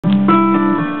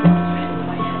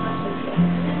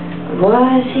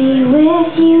Was he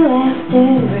with you after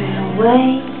it ran away?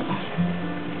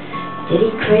 Did he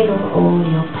cradle all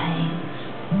your pains?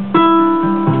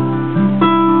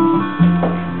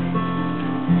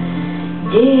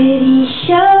 Did he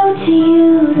show to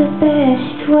you the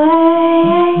best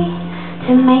way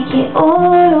to make it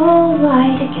all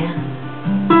right again?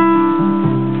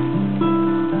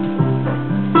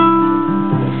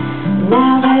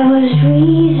 Now there was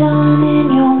reason in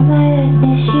your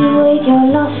madness, you weighed your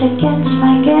loss against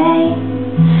my gain.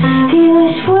 If he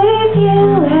was with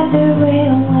you at the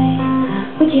railway,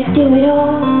 would you do it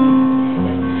all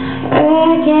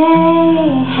again?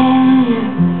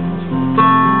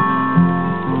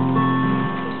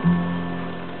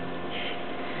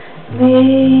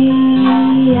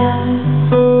 Mea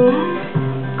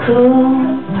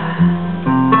Culpa,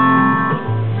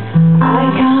 I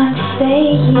can't stay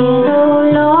here no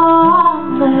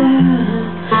longer.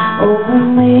 Oh,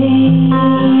 Mea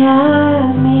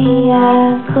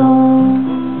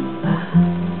Culpa,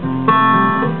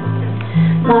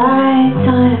 my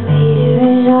time here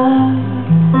is up.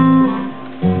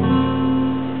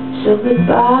 So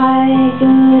goodbye,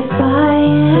 goodbye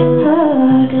and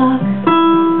good luck.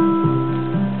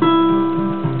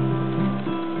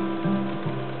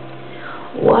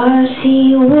 Was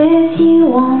he with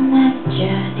you on that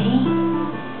journey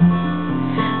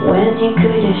when you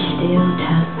could have still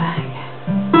turned back?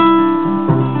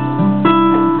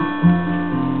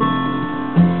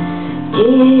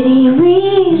 Did he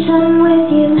reason with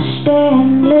you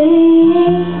sternly?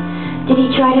 Did he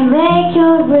try to make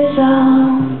your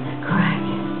resolve crack?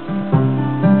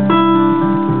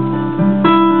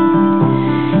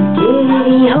 Did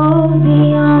he hold the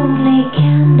only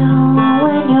candle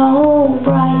when your whole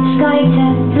bright sky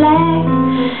turned black?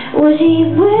 Was he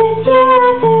with you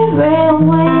at the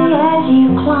railway as you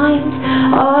climbed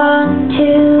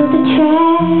onto the track?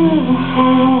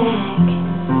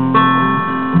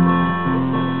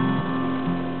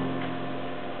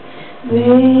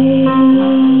 Mea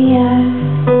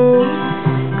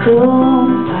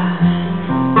Culpa,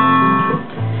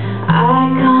 I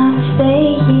can't stay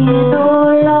here no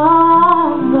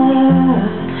longer.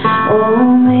 Oh,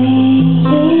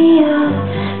 Mea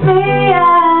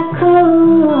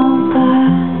Culpa,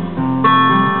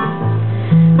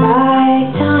 my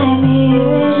time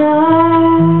here is up.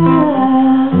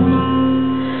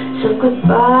 So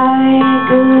goodbye,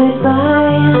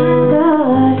 goodbye and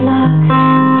good luck.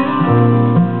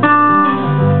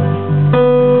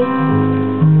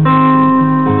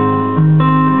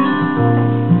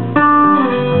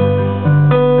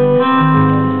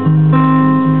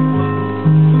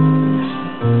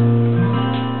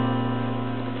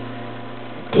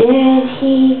 Did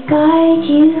he guide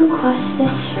you across the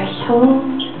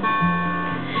threshold?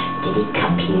 Did he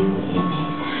cup you in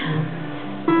his hand?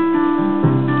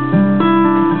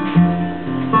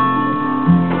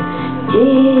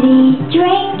 Did he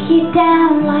drink you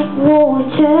down like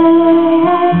water,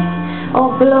 or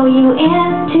blow you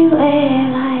into air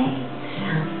like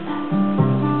sand?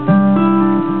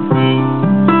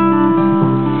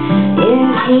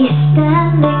 Is he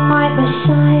standing right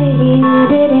beside you?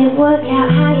 Did it work out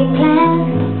how you planned?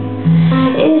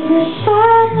 Is the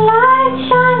sunlight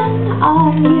shining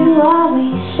on you? Are we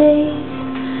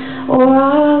safe or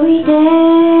are we dead?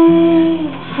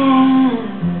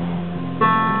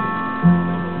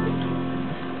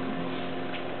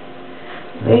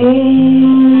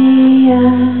 Mea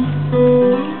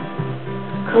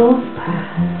Culpa,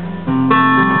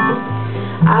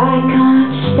 I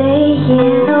can't stay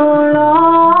here no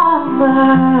longer.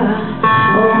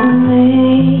 Oh, Mea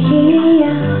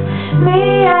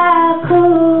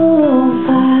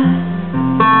Culpa,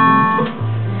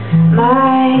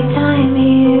 my time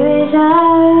here is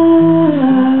up.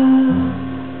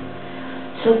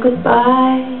 So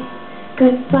goodbye,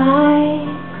 goodbye,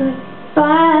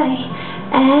 goodbye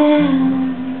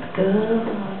and good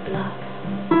luck.